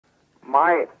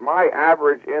my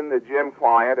average in the gym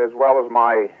client, as well as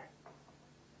my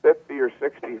 50 or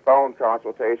 60 phone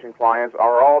consultation clients,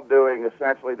 are all doing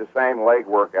essentially the same leg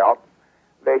workout.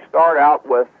 They start out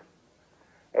with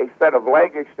a set of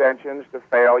leg extensions to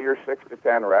failure, 6 to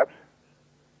 10 reps,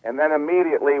 and then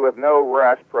immediately, with no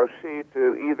rest, proceed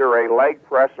to either a leg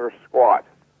press or squat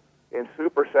in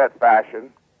superset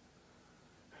fashion,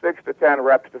 6 to 10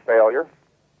 reps to failure.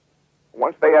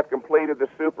 Once they have completed the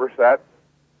superset,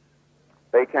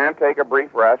 they can take a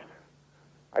brief rest.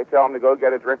 I tell them to go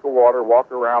get a drink of water,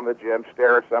 walk around the gym,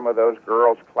 stare at some of those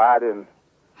girls clad in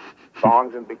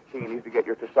thongs and bikinis to get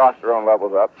your testosterone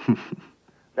levels up.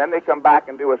 Then they come back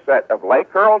and do a set of leg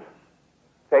curls,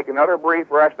 take another brief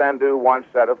rest, and do one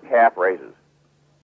set of calf raises.